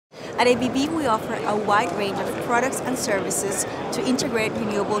At ABB, we offer a wide range of products and services to integrate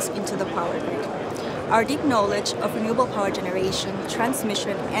renewables into the power grid. Our deep knowledge of renewable power generation,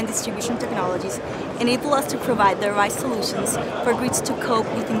 transmission, and distribution technologies enable us to provide the right solutions for grids to cope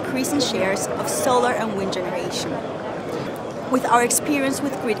with increasing shares of solar and wind generation. With our experience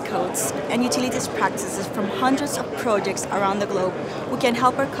with grid codes and utilities practices from hundreds of projects around the globe, we can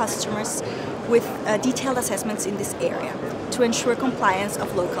help our customers with detailed assessments in this area to ensure compliance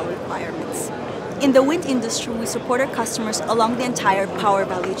of local requirements. In the wind industry, we support our customers along the entire power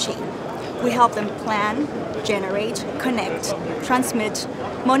value chain. We help them plan, generate, connect, transmit,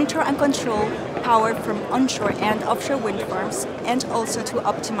 monitor and control power from onshore and offshore wind farms, and also to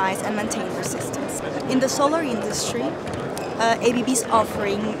optimize and maintain their systems. In the solar industry, ABB's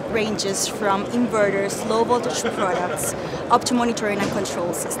offering ranges from inverters, low voltage products, up to monitoring and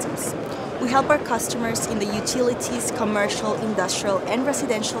control systems. We help our customers in the utilities, commercial, industrial, and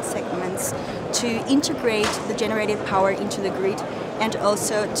residential segments to integrate the generated power into the grid and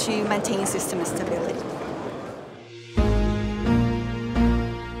also to maintain system stability.